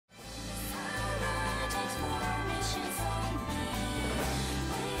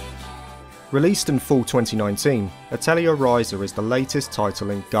Released in fall 2019, Atelier Ryza is the latest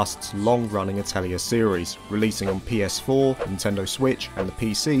title in Gust's long-running Atelier series, releasing on PS4, Nintendo Switch and the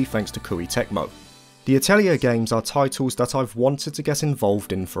PC thanks to Koei Tecmo. The Atelier games are titles that I've wanted to get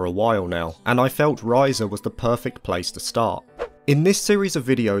involved in for a while now, and I felt Ryza was the perfect place to start. In this series of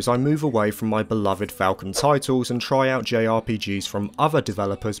videos I move away from my beloved Falcon titles and try out JRPGs from other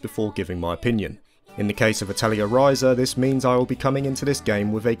developers before giving my opinion. In the case of Atelier Ryza, this means I will be coming into this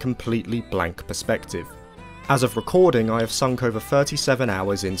game with a completely blank perspective. As of recording, I have sunk over 37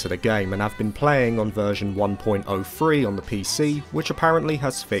 hours into the game and have been playing on version 1.03 on the PC, which apparently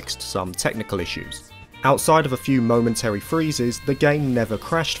has fixed some technical issues. Outside of a few momentary freezes, the game never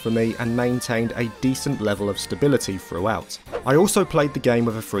crashed for me and maintained a decent level of stability throughout. I also played the game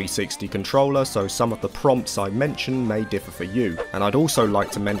with a 360 controller, so some of the prompts I mention may differ for you, and I'd also like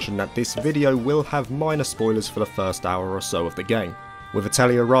to mention that this video will have minor spoilers for the first hour or so of the game. With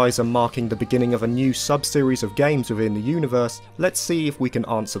Atelier Ryza marking the beginning of a new sub-series of games within the universe, let's see if we can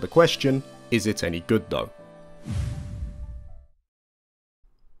answer the question, is it any good though?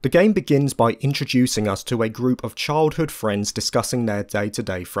 The game begins by introducing us to a group of childhood friends discussing their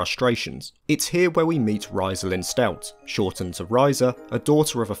day-to-day frustrations. It's here where we meet Ryza Stout, shortened to Ryza, a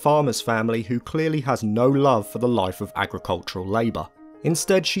daughter of a farmer's family who clearly has no love for the life of agricultural labour.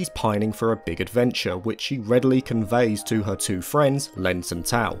 Instead, she's pining for a big adventure, which she readily conveys to her two friends, Lens and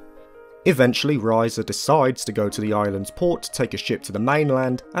Tao. Eventually, Ryza decides to go to the island's port to take a ship to the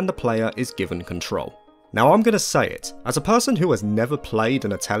mainland, and the player is given control. Now I'm gonna say it, as a person who has never played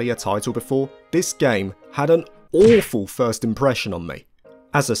an Atelier title before, this game had an awful first impression on me.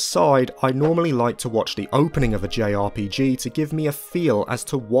 As a side, I normally like to watch the opening of a JRPG to give me a feel as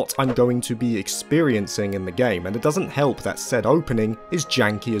to what I'm going to be experiencing in the game, and it doesn't help that said opening is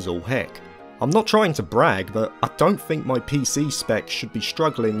janky as all heck. I'm not trying to brag, but I don't think my PC spec should be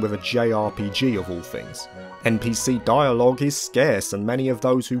struggling with a JRPG of all things. NPC dialogue is scarce, and many of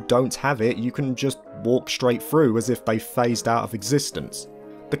those who don't have it you can just walk straight through as if they phased out of existence.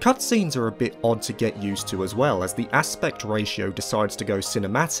 The cutscenes are a bit odd to get used to as well, as the aspect ratio decides to go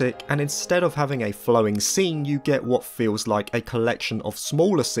cinematic, and instead of having a flowing scene you get what feels like a collection of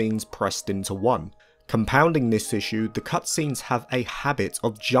smaller scenes pressed into one. Compounding this issue, the cutscenes have a habit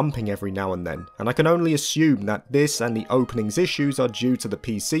of jumping every now and then, and I can only assume that this and the opening's issues are due to the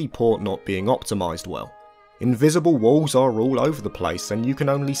PC port not being optimised well. Invisible walls are all over the place, and you can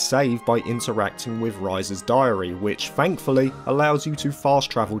only save by interacting with Ryza's diary, which thankfully allows you to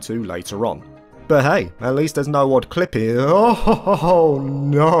fast travel to later on. But hey, at least there's no odd clip here. Oh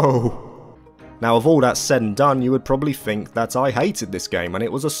no! Now with all that said and done, you would probably think that I hated this game and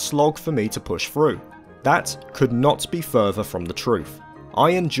it was a slog for me to push through. That could not be further from the truth.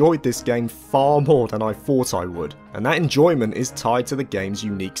 I enjoyed this game far more than I thought I would, and that enjoyment is tied to the game's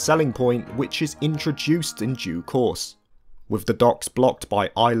unique selling point, which is introduced in due course. With the docks blocked by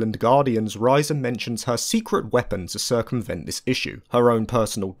island guardians, Ryza mentions her secret weapon to circumvent this issue, her own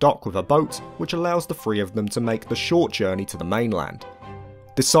personal dock with a boat, which allows the three of them to make the short journey to the mainland.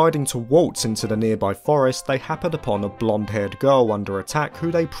 Deciding to waltz into the nearby forest, they happen upon a blonde-haired girl under attack who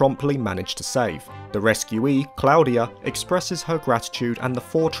they promptly manage to save. The rescuee, Claudia, expresses her gratitude and the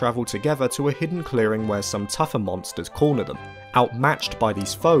four travel together to a hidden clearing where some tougher monsters corner them. Outmatched by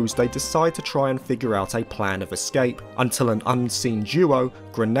these foes, they decide to try and figure out a plan of escape, until an unseen duo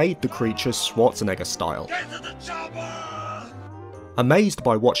grenade the creatures Schwarzenegger style. Amazed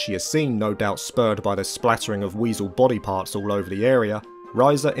by what she has seen, no doubt spurred by the splattering of weasel body parts all over the area,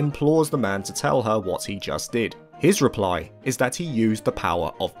 Ryza implores the man to tell her what he just did. His reply is that he used the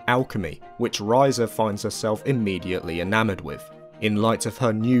power of alchemy, which Ryza finds herself immediately enamoured with. In light of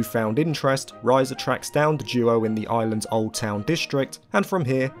her newfound interest, Ryza tracks down the duo in the island's Old Town district, and from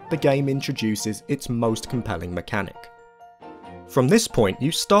here, the game introduces its most compelling mechanic. From this point,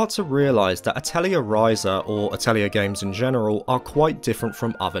 you start to realise that Atelier Ryza, or Atelier games in general, are quite different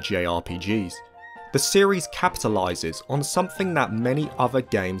from other JRPGs. The series capitalises on something that many other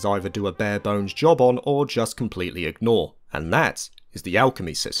games either do a bare bones job on or just completely ignore, and that is the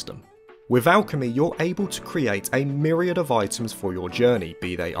alchemy system. With alchemy, you're able to create a myriad of items for your journey,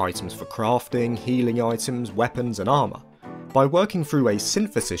 be they items for crafting, healing items, weapons and armour. By working through a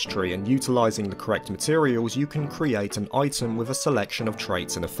synthesis tree and utilising the correct materials, you can create an item with a selection of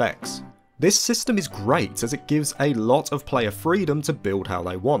traits and effects. This system is great as it gives a lot of player freedom to build how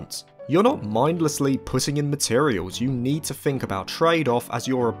they want. You're not mindlessly putting in materials, you need to think about trade-off, as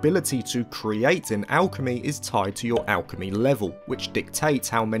your ability to create in alchemy is tied to your alchemy level, which dictates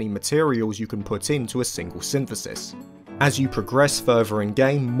how many materials you can put into a single synthesis. As you progress further in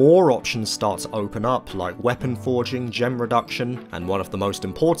game, more options start to open up, like weapon forging, gem reduction, and one of the most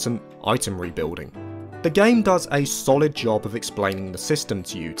important, item rebuilding. The game does a solid job of explaining the system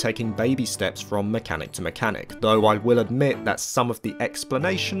to you, taking baby steps from mechanic to mechanic, though I will admit that some of the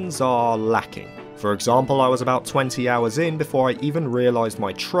explanations are lacking. For example, I was about 20 hours in before I even realised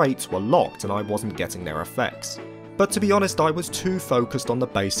my traits were locked and I wasn't getting their effects. But to be honest, I was too focused on the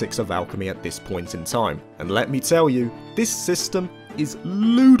basics of alchemy at this point in time, and let me tell you, this system is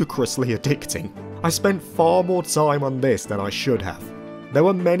ludicrously addicting. I spent far more time on this than I should have. There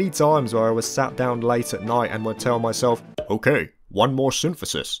were many times where I was sat down late at night and would tell myself, okay, one more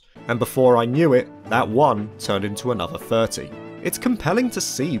synthesis, and before I knew it, that one turned into another 30. It's compelling to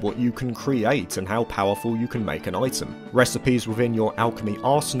see what you can create and how powerful you can make an item. Recipes within your alchemy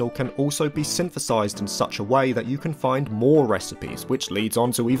arsenal can also be synthesized in such a way that you can find more recipes, which leads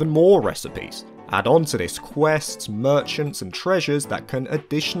on to even more recipes. Add on to this quests, merchants and treasures that can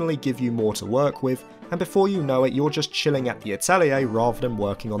additionally give you more to work with, and before you know it, you're just chilling at the atelier rather than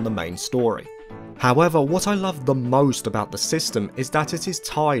working on the main story. However, what I love the most about the system is that it is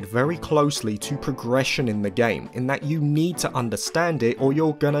tied very closely to progression in the game, in that you need to understand it or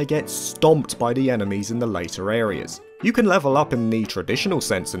you're gonna get stomped by the enemies in the later areas. You can level up in the traditional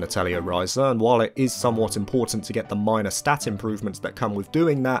sense in Atelier Ryza, and while it is somewhat important to get the minor stat improvements that come with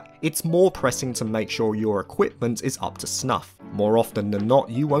doing that, it's more pressing to make sure your equipment is up to snuff. More often than not,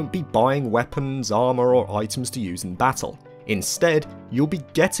 you won't be buying weapons, armor or items to use in battle. Instead, you'll be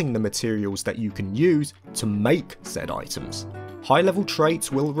getting the materials that you can use to make said items. High-level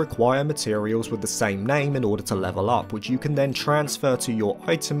traits will require materials with the same name in order to level up, which you can then transfer to your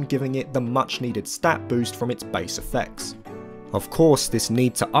item, giving it the much-needed stat boost from its base effects. Of course, this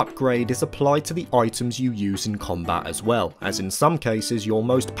need to upgrade is applied to the items you use in combat as well, as in some cases your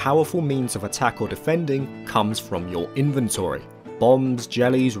most powerful means of attack or defending comes from your inventory. Bombs,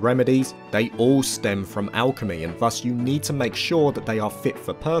 jellies, remedies, they all stem from alchemy, and thus you need to make sure that they are fit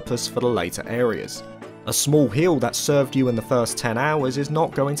for purpose for the later areas. A small heal that served you in the first 10 hours is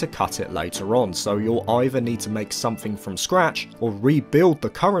not going to cut it later on, so you'll either need to make something from scratch or rebuild the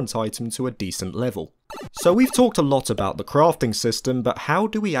current item to a decent level. So we've talked a lot about the crafting system, but how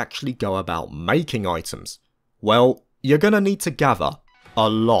do we actually go about making items? Well, you're gonna need to gather a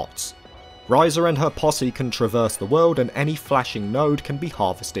lot. Ryza and her posse can traverse the world, and any flashing node can be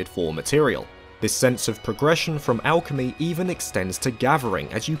harvested for material. This sense of progression from alchemy even extends to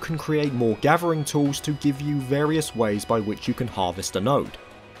gathering, as you can create more gathering tools to give you various ways by which you can harvest a node.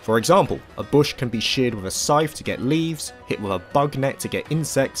 For example, a bush can be sheared with a scythe to get leaves, hit with a bug net to get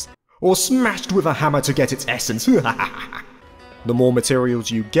insects, or smashed with a hammer to get its essence. The more materials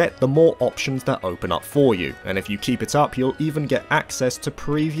you get, the more options that open up for you, and if you keep it up, you'll even get access to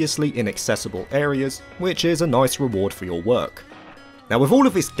previously inaccessible areas, which is a nice reward for your work. Now, with all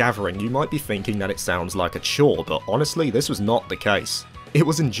of this gathering, you might be thinking that it sounds like a chore, but honestly, this was not the case. It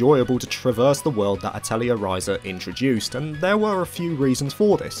was enjoyable to traverse the world that Atelier Ryza introduced, and there were a few reasons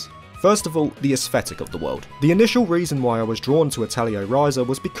for this. First of all, the aesthetic of the world. The initial reason why I was drawn to Atelier Ryza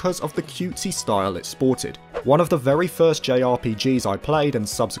was because of the cutesy style it sported. One of the very first JRPGs I played and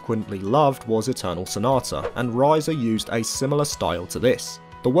subsequently loved was Eternal Sonata, and Ryza used a similar style to this.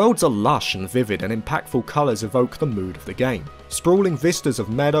 The worlds are lush and vivid, and impactful colours evoke the mood of the game. Sprawling vistas of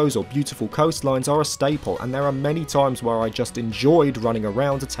meadows or beautiful coastlines are a staple, and there are many times where I just enjoyed running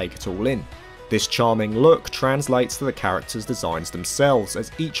around to take it all in. This charming look translates to the characters' designs themselves,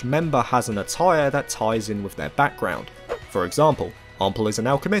 as each member has an attire that ties in with their background. For example, Ample is an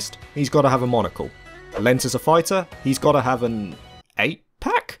alchemist, he's gotta have a monocle. Lent is a fighter, he's gotta have an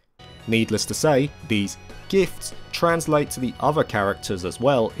 8-pack? Needless to say, these gifts translate to the other characters as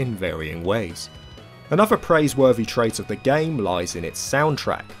well in varying ways. Another praiseworthy trait of the game lies in its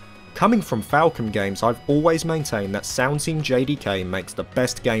soundtrack. Coming from Falcom Games, I've always maintained that Sound Team JDK makes the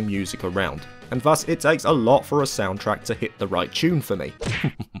best game music around, and thus it takes a lot for a soundtrack to hit the right tune for me.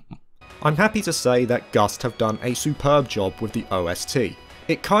 I'm happy to say that Gust have done a superb job with the OST.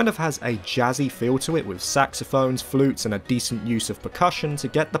 It kind of has a jazzy feel to it, with saxophones, flutes and a decent use of percussion to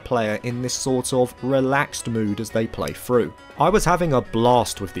get the player in this sort of relaxed mood as they play through. I was having a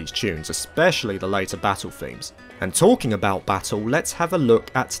blast with these tunes, especially the later battle themes. And talking about battle, let's have a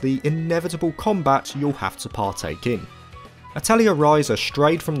look at the inevitable combat you'll have to partake in. Atelier Ryza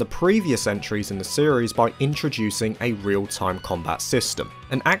strayed from the previous entries in the series by introducing a real-time combat system.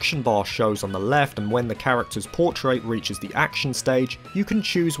 An action bar shows on the left, and when the character's portrait reaches the action stage, you can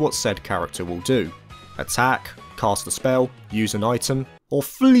choose what said character will do. Attack, cast a spell, use an item, or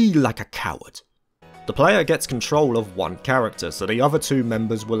flee like a coward. The player gets control of one character, so the other two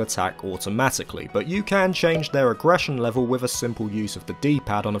members will attack automatically, but you can change their aggression level with a simple use of the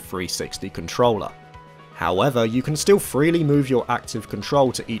D-pad on a 360 controller. However, you can still freely move your active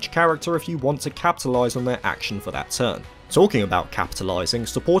control to each character if you want to capitalise on their action for that turn. Talking about capitalising,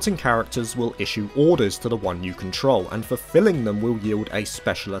 supporting characters will issue orders to the one you control, and fulfilling them will yield a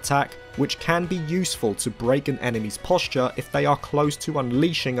special attack, which can be useful to break an enemy's posture if they are close to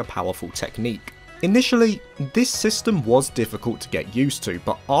unleashing a powerful technique. Initially, this system was difficult to get used to,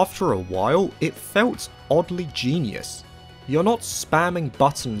 but after a while, it felt oddly genius. You're not spamming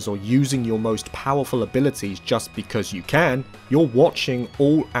buttons or using your most powerful abilities just because you can, you're watching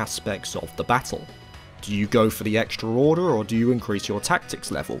all aspects of the battle. Do you go for the extra order, or do you increase your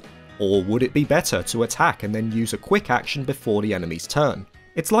tactics level? Or would it be better to attack and then use a quick action before the enemy's turn?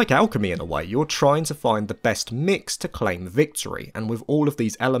 It's like alchemy in a way, you're trying to find the best mix to claim victory, and with all of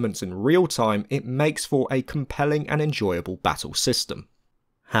these elements in real time, it makes for a compelling and enjoyable battle system.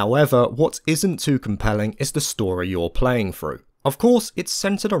 However, what isn't too compelling is the story you're playing through. Of course, it's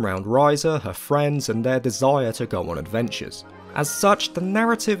centered around Ryza, her friends, and their desire to go on adventures. As such, the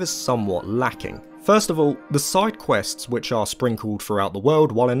narrative is somewhat lacking. First of all, the side quests, which are sprinkled throughout the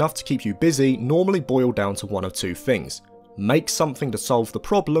world, while enough to keep you busy, normally boil down to one of two things. Make something to solve the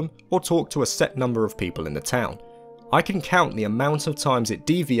problem, or talk to a set number of people in the town. I can count the amount of times it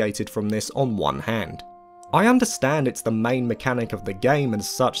deviated from this on one hand. I understand it's the main mechanic of the game and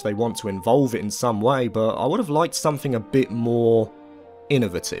such they want to involve it in some way, but I would have liked something a bit more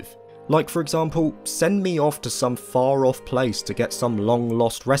innovative. Like, for example, send me off to some far off place to get some long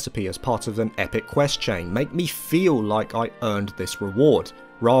lost recipe as part of an epic quest chain. Make me feel like I earned this reward,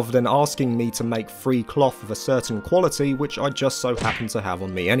 rather than asking me to make free cloth of a certain quality which I just so happen to have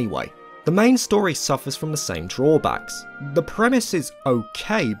on me anyway. The main story suffers from the same drawbacks. The premise is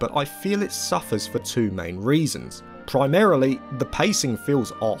okay, but I feel it suffers for two main reasons. Primarily, the pacing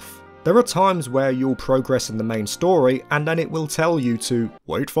feels off. There are times where you'll progress in the main story and then it will tell you to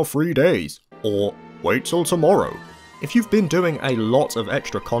wait for 3 days, or wait till tomorrow. If you've been doing a lot of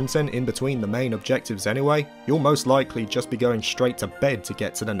extra content in between the main objectives anyway, you'll most likely just be going straight to bed to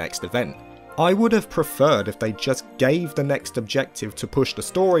get to the next event. I would have preferred if they just gave the next objective to push the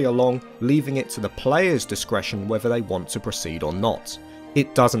story along, leaving it to the player's discretion whether they want to proceed or not.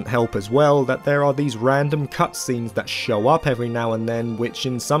 It doesn't help as well that there are these random cutscenes that show up every now and then, which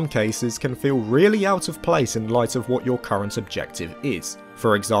in some cases can feel really out of place in light of what your current objective is.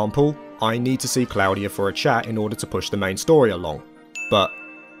 For example, I need to see Claudia for a chat in order to push the main story along, but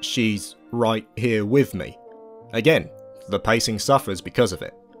she's right here with me. Again, the pacing suffers because of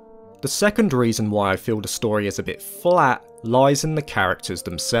it. The second reason why I feel the story is a bit flat lies in the characters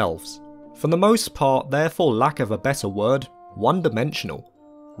themselves. For the most part, they're, for lack of a better word, one-dimensional.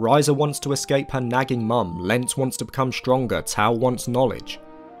 Ryza wants to escape her nagging mum, Lent wants to become stronger, Tao wants knowledge.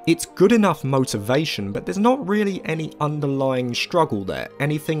 It's good enough motivation, but there's not really any underlying struggle there,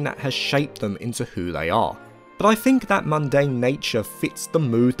 anything that has shaped them into who they are. But I think that mundane nature fits the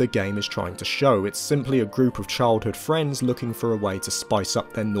mood the game is trying to show. It's simply a group of childhood friends looking for a way to spice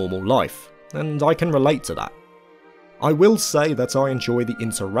up their normal life, and I can relate to that. I will say that I enjoy the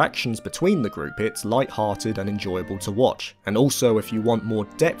interactions between the group, it's light-hearted and enjoyable to watch, and also if you want more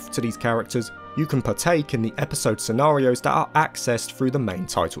depth to these characters, you can partake in the episode scenarios that are accessed through the main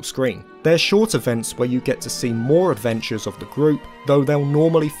title screen. They're short events where you get to see more adventures of the group, though they'll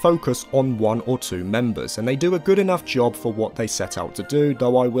normally focus on one or two members, and they do a good enough job for what they set out to do,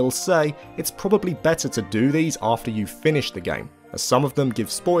 though I will say it's probably better to do these after you've finished the game, as some of them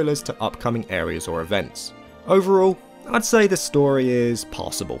give spoilers to upcoming areas or events. Overall, I'd say the story is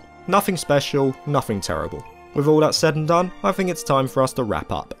passable. Nothing special, nothing terrible. With all that said and done, I think it's time for us to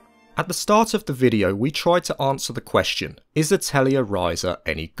wrap up. At the start of the video, we tried to answer the question, is Atelier Ryza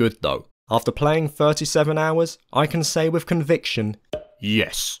any good though? After playing 37 hours, I can say with conviction,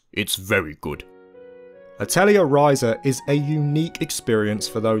 yes, it's very good. Atelier Ryza is a unique experience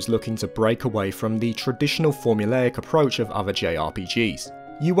for those looking to break away from the traditional formulaic approach of other JRPGs.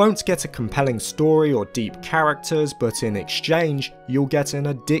 You won't get a compelling story or deep characters, but in exchange, you'll get an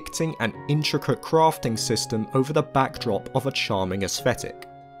addicting and intricate crafting system over the backdrop of a charming aesthetic.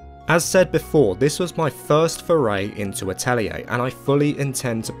 As said before, this was my first foray into Atelier, and I fully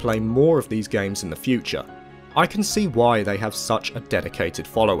intend to play more of these games in the future. I can see why they have such a dedicated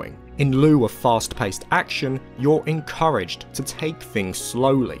following. In lieu of fast-paced action, you're encouraged to take things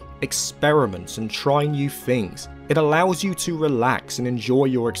slowly, experiment and try new things. It allows you to relax and enjoy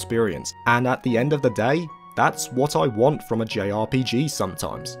your experience, and at the end of the day, that's what I want from a JRPG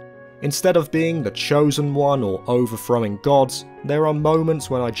sometimes. Instead of being the chosen one or overthrowing gods, there are moments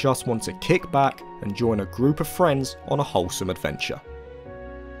when I just want to kick back and join a group of friends on a wholesome adventure.